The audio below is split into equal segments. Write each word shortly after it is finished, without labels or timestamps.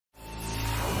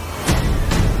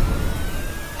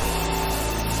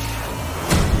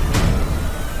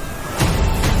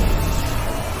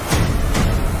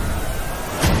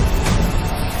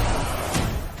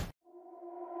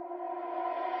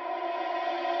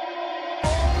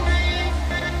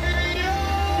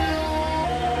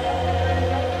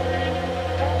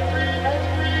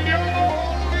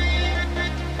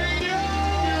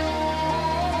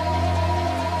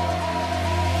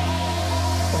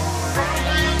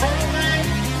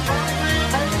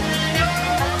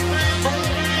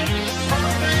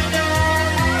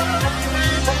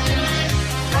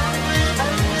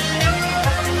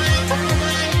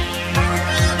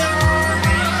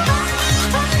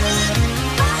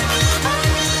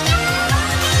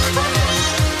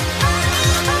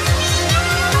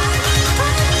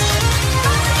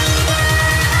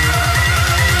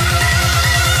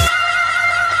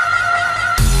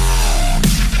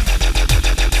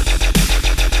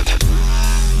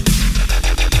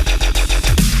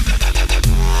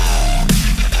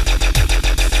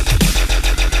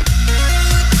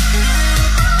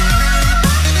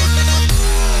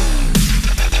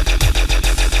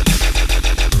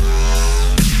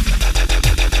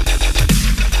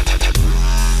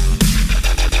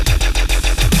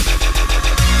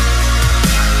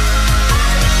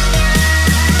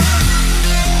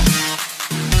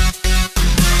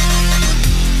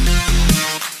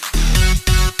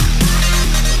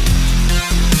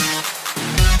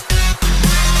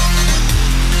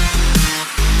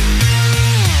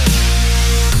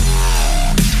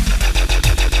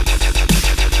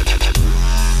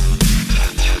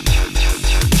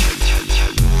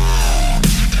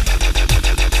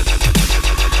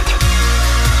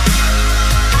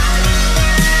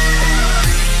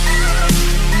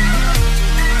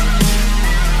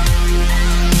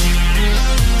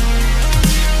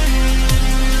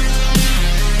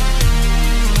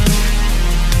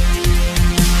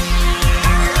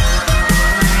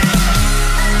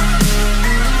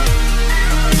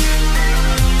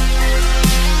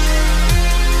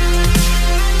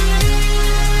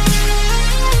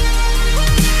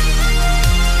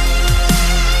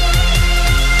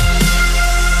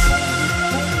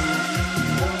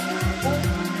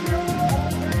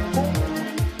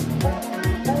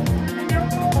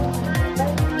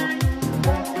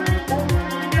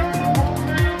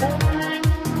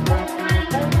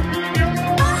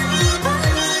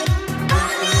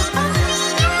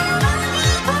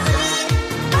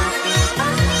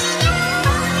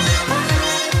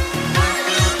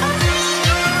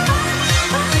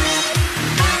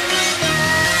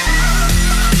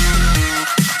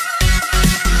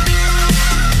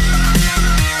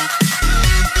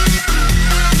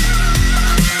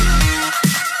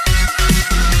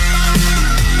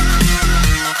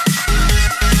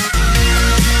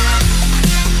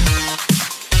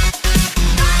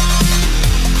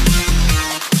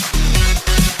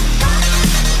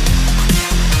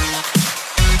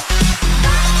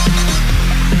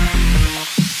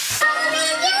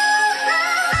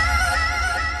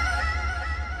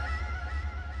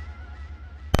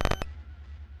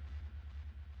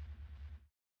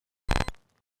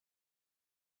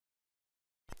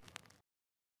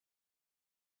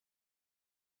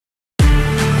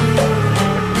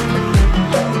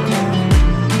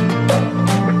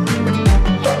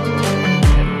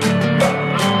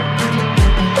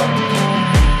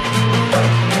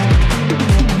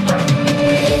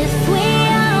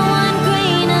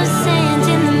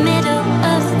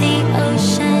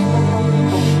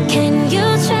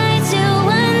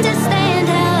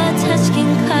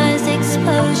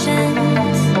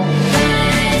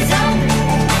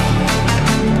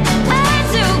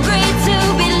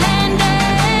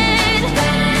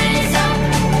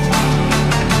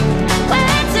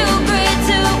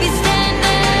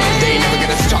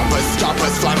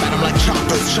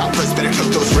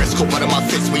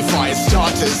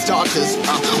starters.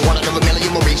 One out of a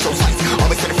million will reach those heights.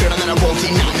 Always had a feeling that I won't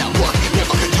deny that work.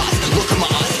 Never could toss. Look in my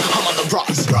eyes, I'm on the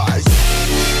rocks. Rise.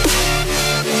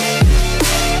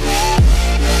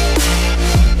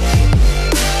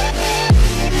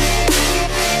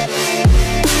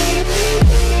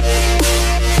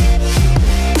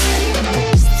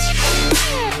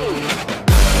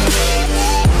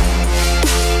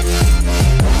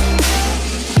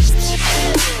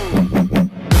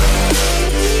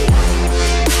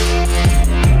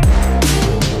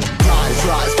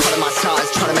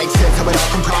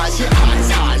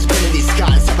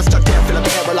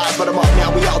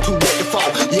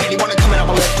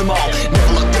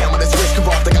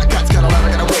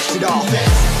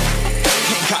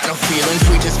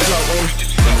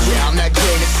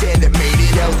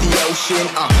 A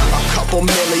couple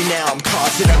milli now, I'm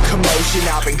causing a commotion.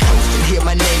 I've been coasting, hear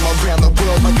my name around the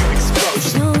world like an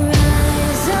explosion. So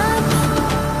rise up,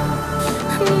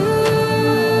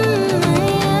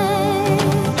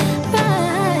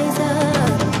 rise up.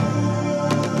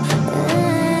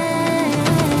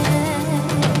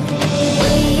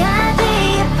 We are the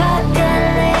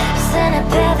apocalypse, and a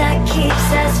pair that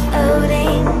keeps us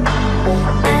floating.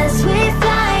 As we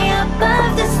fly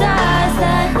above the stars,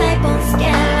 the hype won't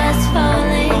scare us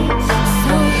falling.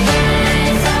 So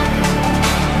rise up.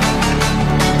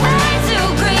 Way too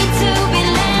great to be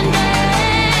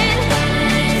landed.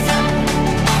 Rise up.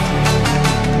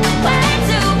 Way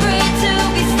too great to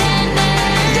be standing.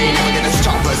 They ain't never gonna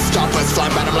stop us,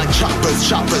 flying by them like choppers.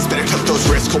 Better tuck those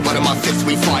risks, hold one of my fists,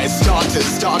 we fire starters.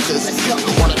 Let's go.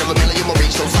 One out of a million will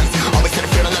reach those heights. Always had a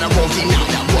feeling that I won't deny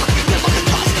that work. Never could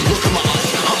toss. Look in my eyes,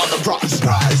 I'm on the rocks.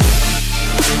 Rise.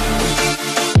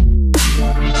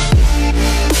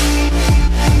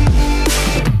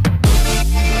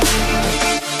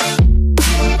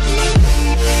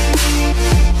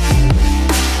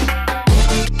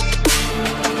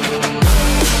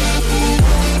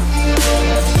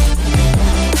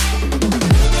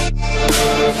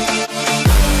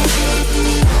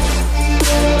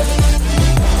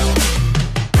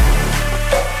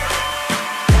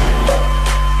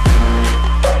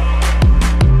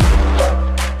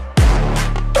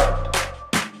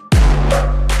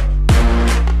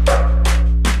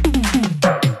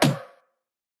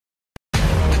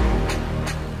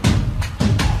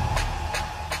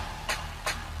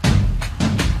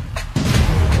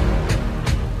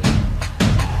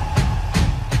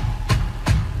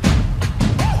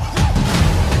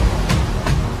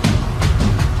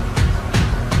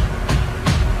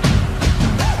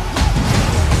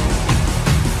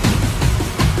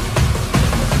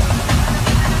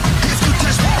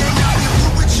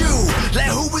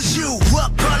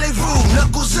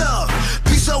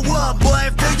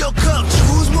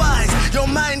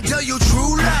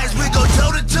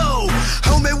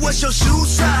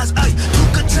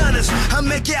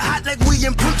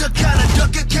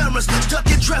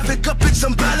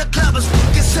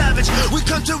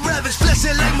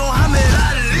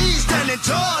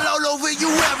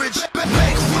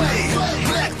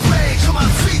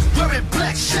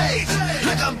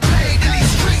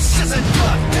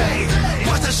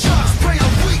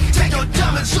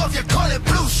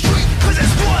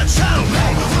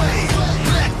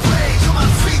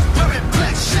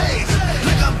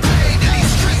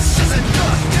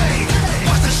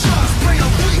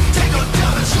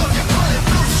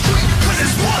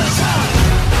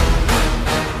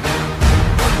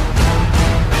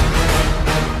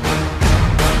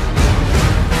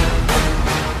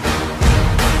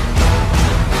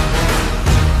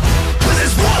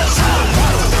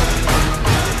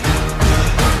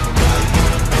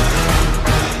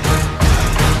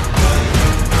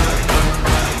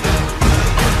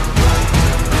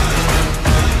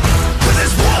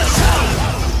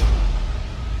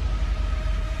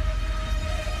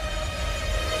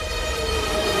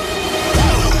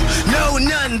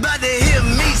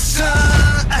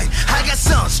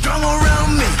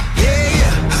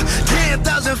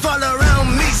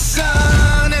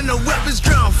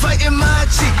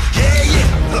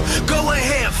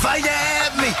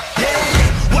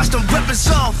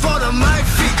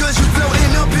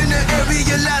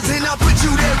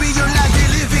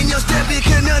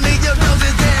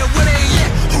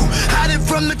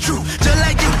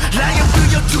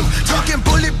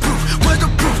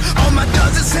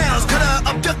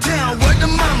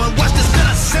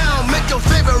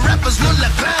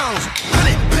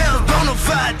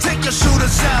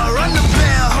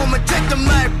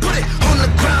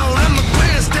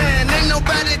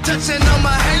 touching on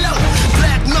my halo.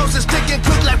 Black noses sticking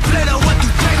quick like Play-Doh. What you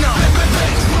think of?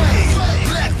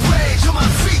 Black rage on my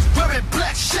feet, wearing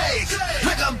black shades.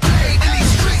 Like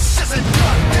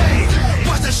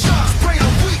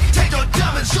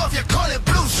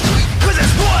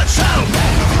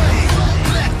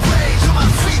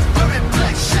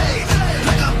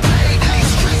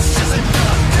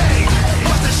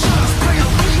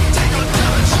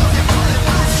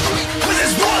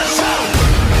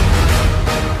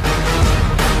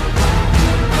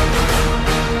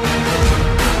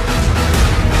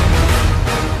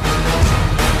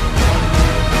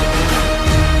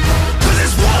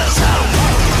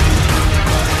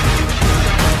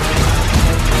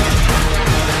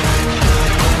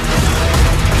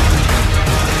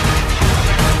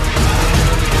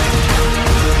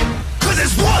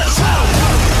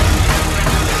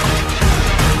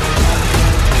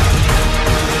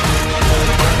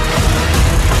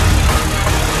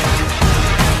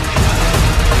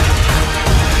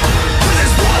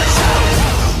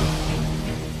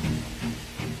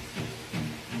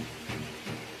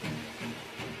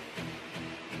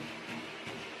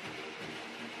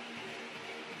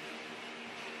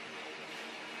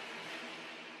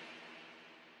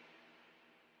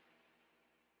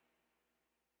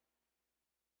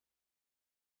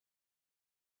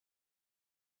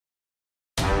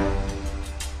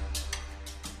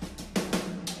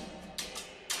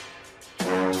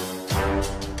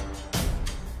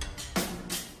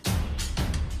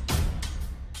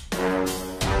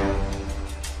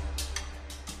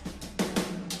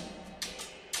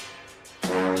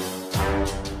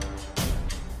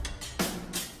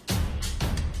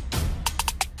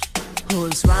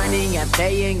Who's running and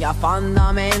playing your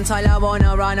fundamental? I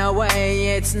wanna run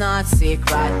away, it's not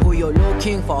secret. Who you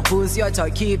looking for? Who's your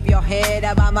toy? Keep your head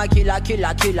up. I'm a killer,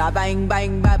 killer, killer, bang,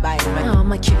 bang, bang, bang.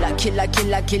 I'm a killer, killer,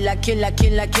 killer, killer, killer,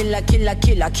 killer, killer, killer,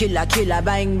 killer, killer, killer,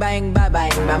 bang, bang, bang,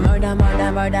 bang. Murder,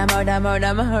 murder, murder, murder,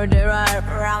 murder, murderer.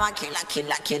 I'm a killer,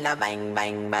 killer, killer, bang,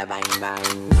 bang, bang, bang,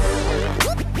 bang.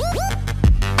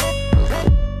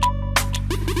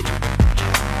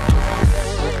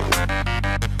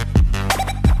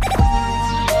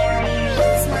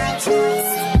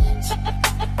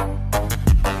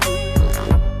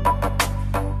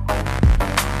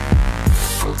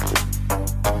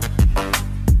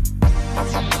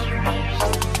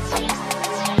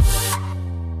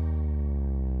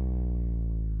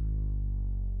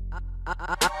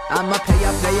 I'm a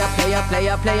player, player, player,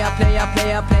 player, player, player,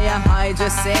 player, player. Hide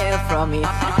yourself from me.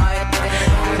 Player,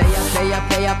 player,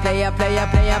 player, player, player,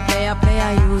 player, player, player.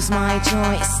 Use my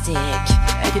joystick.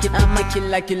 I'm a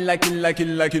killer, killer, killer,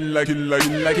 killer, killer, killer,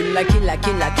 killer, killer, killer,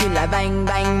 killer, killer. Bang,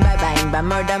 bang, bang, bang, bang.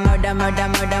 Murder, murder, murder,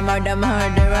 murder, murder,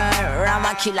 murderer. I'm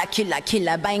a killer, killer,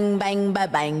 killer. Bang, bang,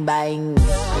 bang, bang, bang.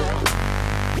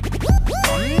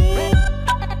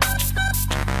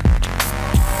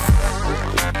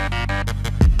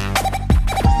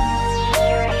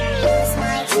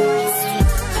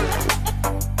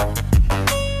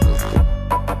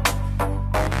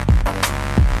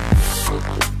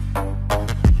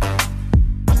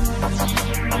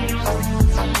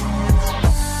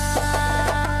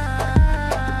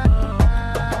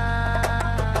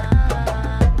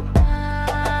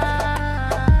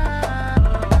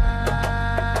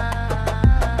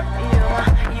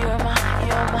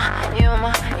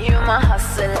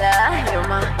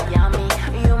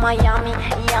 Yummy,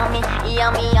 yummy,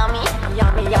 yummy, yummy,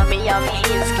 yummy, yummy, yummy.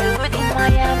 It's good in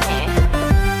Miami.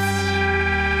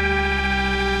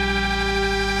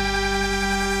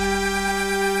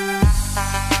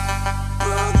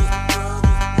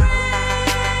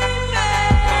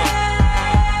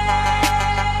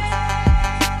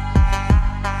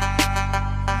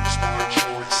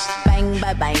 Bang,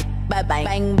 bang, bang,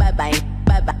 bang, bang,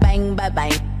 bang, bang, bang,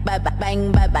 bang, bang,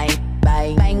 bang, bang, bang, bang, bang, bang,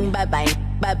 bang, bang.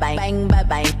 Bang bang bang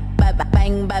bang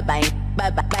bang bang bang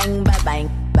bang bang bang bang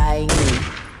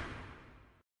bang.